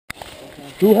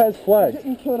Who has flags?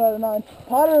 Getting killed out of 9.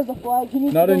 Potter has a flag. He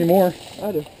needs Not to anymore.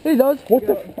 I do. He does. What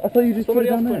the? I thought you just Somebody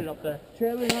put it else down put it there. up there.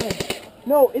 Trailer 9.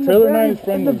 No, in Trailer the very, 9 is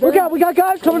friendly. We got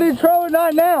guys coming in trailer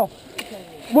 9 now.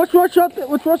 What's up there?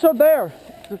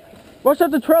 What's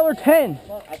up to trailer 10?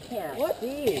 I can't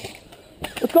see.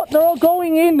 Let's go, they're all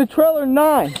going in to trailer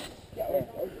 9.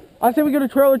 I say we go to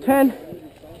trailer 10.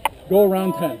 Go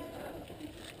around 10.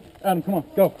 Adam, come on,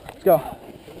 go. Let's go.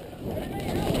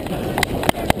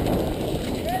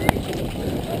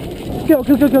 Go.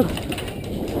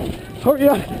 Hurry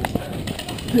up.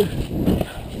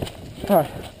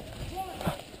 Alright.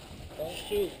 Don't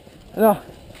shoot. No.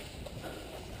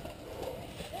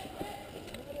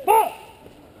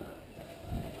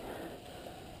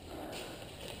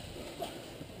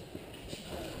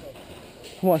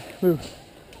 Come on, move.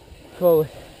 Slowly.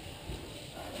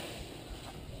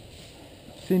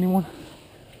 See anyone?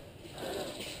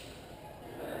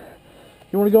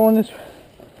 You want to go on this?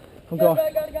 I'm going.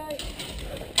 Got a guy.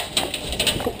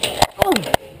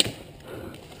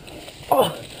 Oh.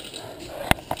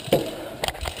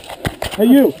 Hey,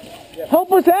 you.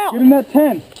 Help us out! Get in that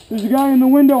 10. There's a guy in the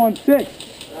window on 6.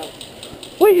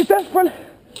 Wait, is that friendly?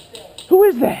 Who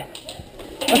is that?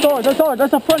 That's ours.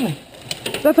 That's a friendly.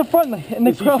 That's a friendly. And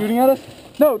Is he shooting at us?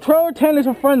 No, trailer 10 is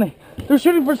a friendly. They're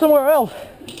shooting for somewhere else.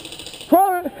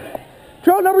 Trailer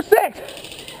number 6.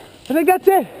 I think that's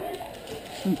it.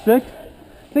 6?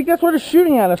 I think that's where they're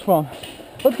shooting at us from.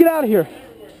 Let's get out of here.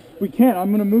 We can't.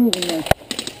 I'm gonna move in there.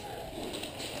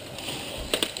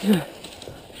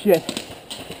 Shit.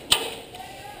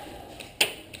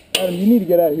 Adam, you need to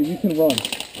get out of here. You can run.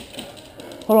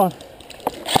 Hold on.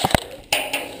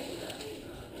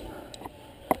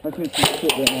 I can't see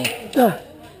shit right now.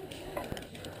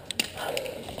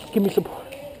 Give me support.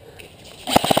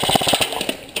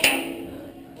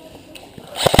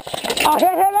 Oh,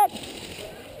 hit it!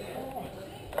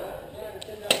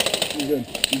 You're good.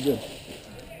 You're good.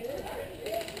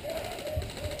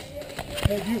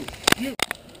 Hey, you.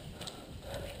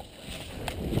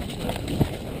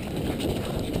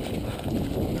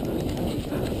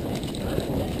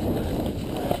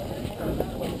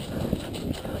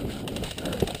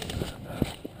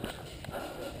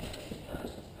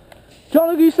 John,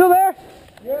 are you still there?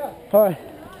 Yeah. All right.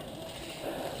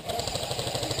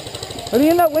 Are they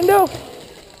in that window?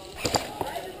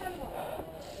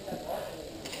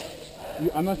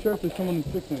 I'm not sure if there's someone in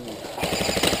 6 anymore.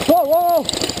 Whoa!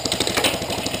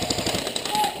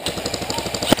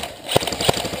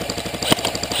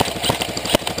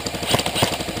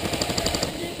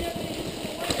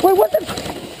 Wait,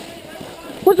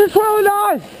 what's the trailer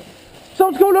 9?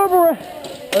 Someone's going over it.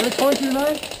 Are they calling you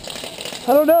tonight?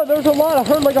 I don't know, there's a lot. I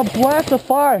heard like a blast of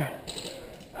fire.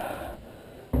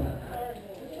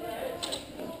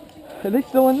 Are they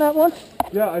still in that one?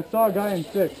 Yeah, I saw a guy in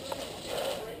 6.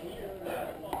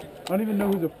 I don't even know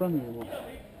who's a friendly anymore.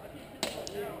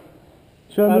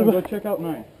 Should I Adam, move go it? check out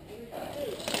 9.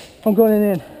 I'm going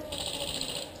in.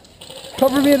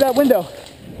 Cover me in that window.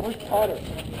 Where's Potter?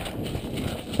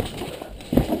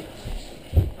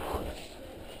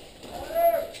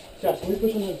 Josh, can we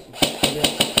push him this?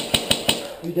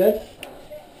 You dead?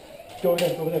 Go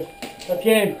over there. That's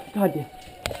game. God damn.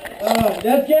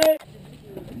 That's game.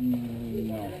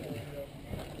 No.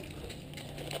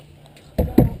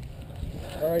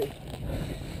 All right.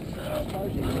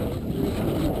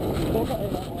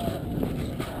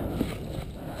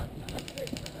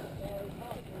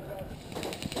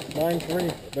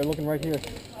 9-3. They're looking right here.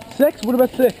 6? What about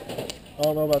 6? I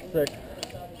don't know about 6.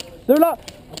 They're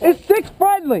not. It's 6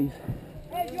 friendlies.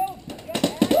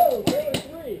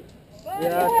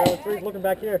 Yeah, trailer 3's looking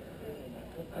back here.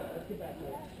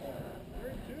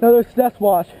 No, there's Death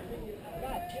Watch.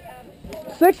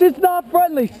 6 is not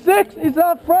friendly. 6 is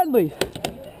not friendly.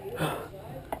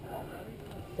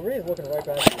 3 is looking right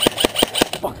back.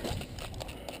 Fuck.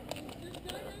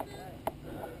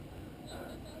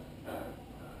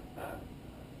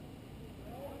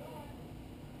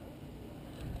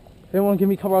 They won't give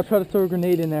me cover. I'll try to throw a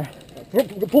grenade in there.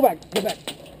 Pull back. Get back.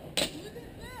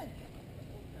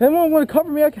 They won't want to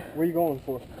cover me. Where are you going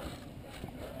for?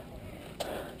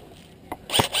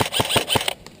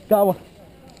 Got one.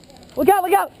 Look out,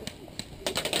 look out!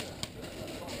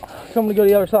 So I'm gonna go to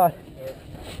the other side.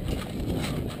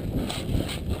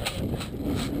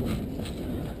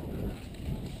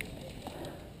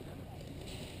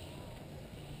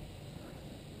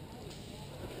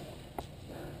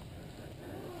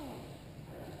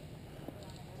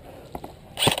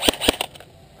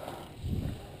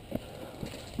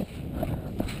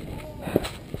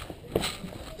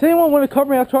 Does anyone want to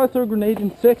cover me? I'll try to throw a grenade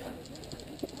in 6.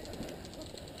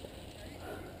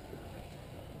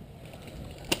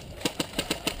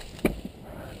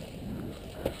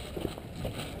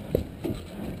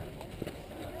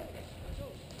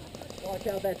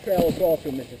 Watch out that trail will fall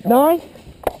through, Mr. 9.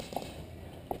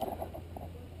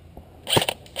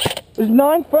 There's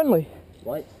 9 friendly.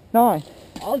 What? 9.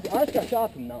 I just got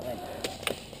shot from 9.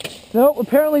 Nope,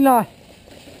 apparently not.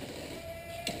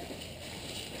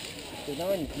 The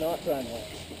 9 is not friendly.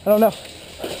 I don't know.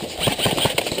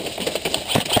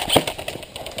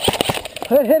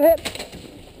 Hit.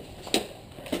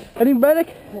 Any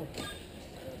medic?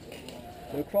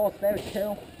 They crossed there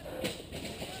too.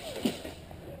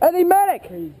 Any medic?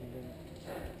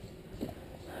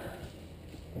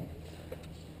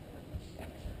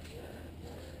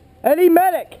 Any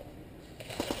medic?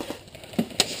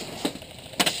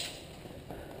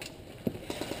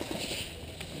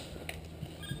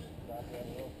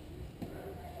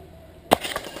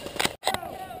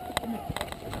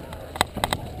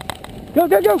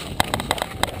 Go!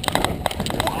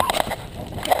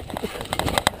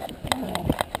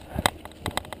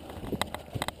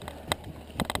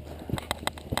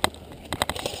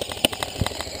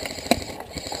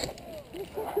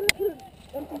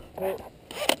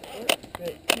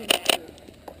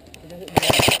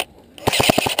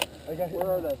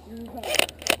 Where are they? He's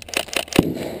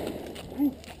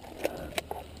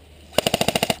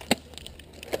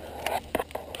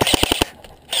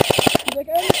like,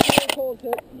 I'm just cold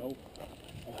hit. Nope.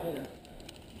 I hit him.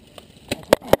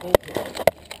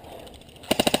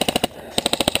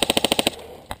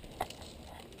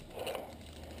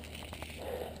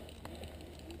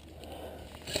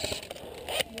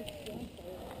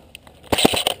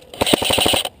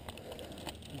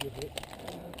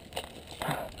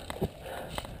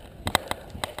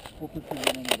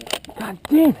 God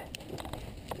damn it.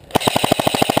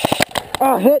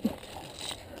 Oh, hit.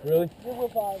 Really? You were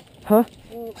 5. Huh?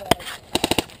 You were 5.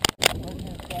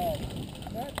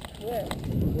 That's quick.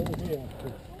 Over here.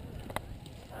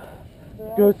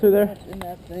 Go through there. In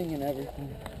that thing and everything.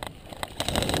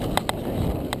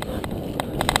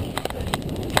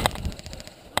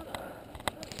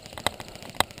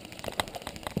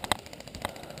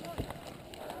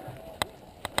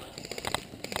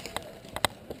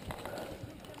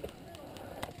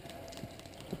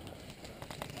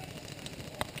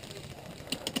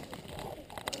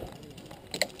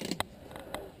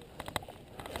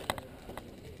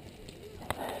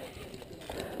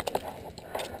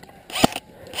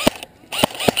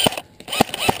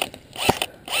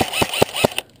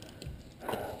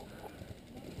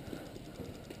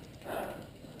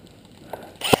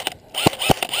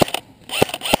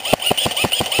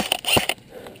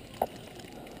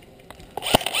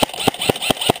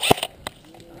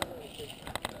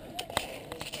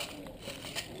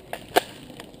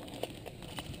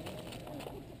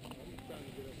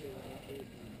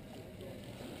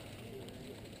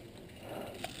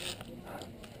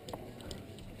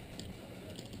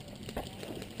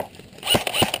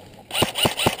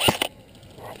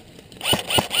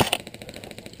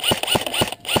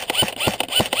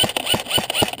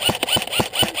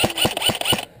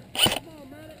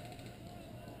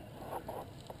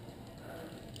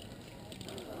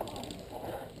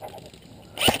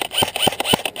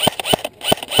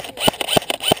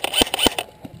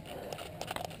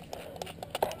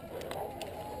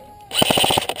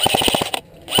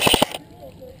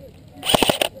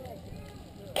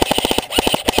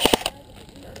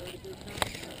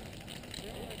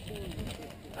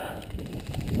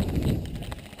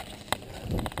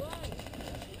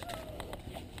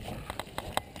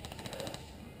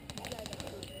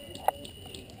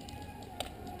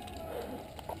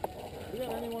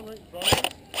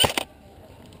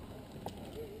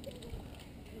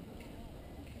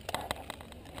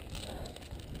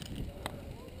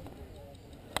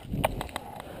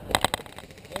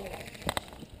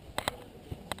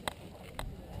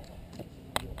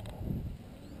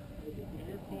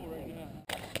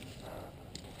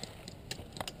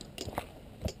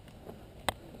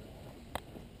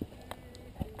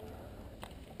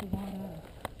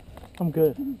 I'm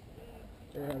good.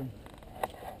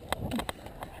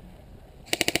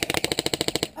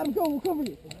 I'm going to cover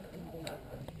you.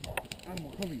 I'm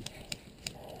gonna cover you.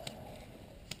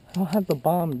 I don't have the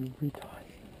bomb, you retard.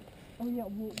 Oh yeah,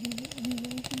 well, we really shouldn't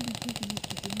be taking this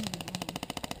to give me the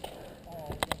bomb.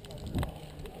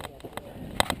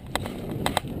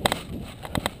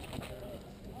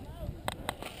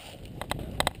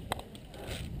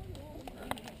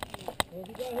 Well, if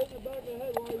you got hit in the back of the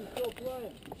head while you're still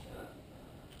playing.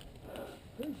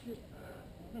 Is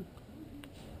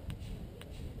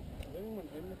anyone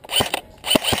in the...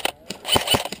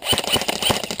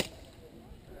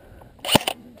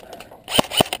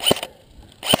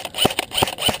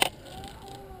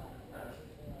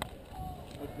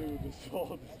 That dude just saw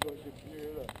this fucking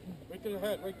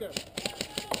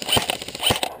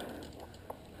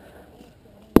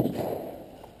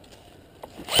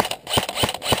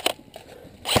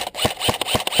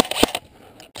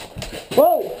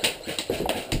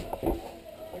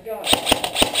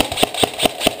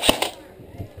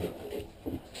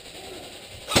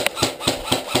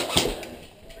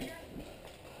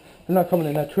They're not coming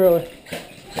in that trailer.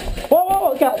 Whoa, whoa,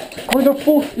 whoa, look out. I'm gonna go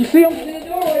full. You see them? In the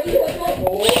doorway,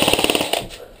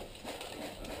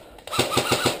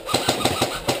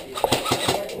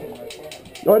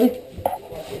 You ready?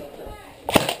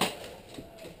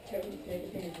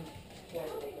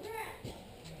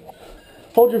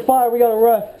 Hold your fire, we gotta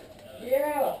run.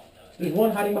 Yeah. There's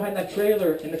one hiding behind that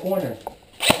trailer in the corner.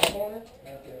 Corner?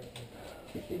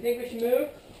 You think we should move?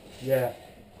 Yeah.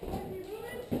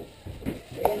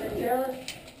 In the trailer?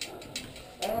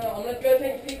 I don't know. I'm gonna go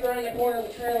take a peek around the corner of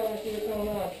the trailer and see what's going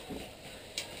on.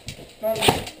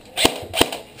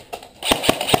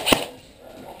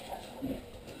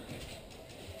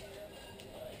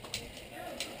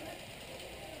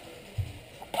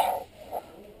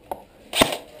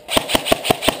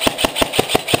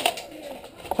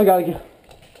 I gotta get.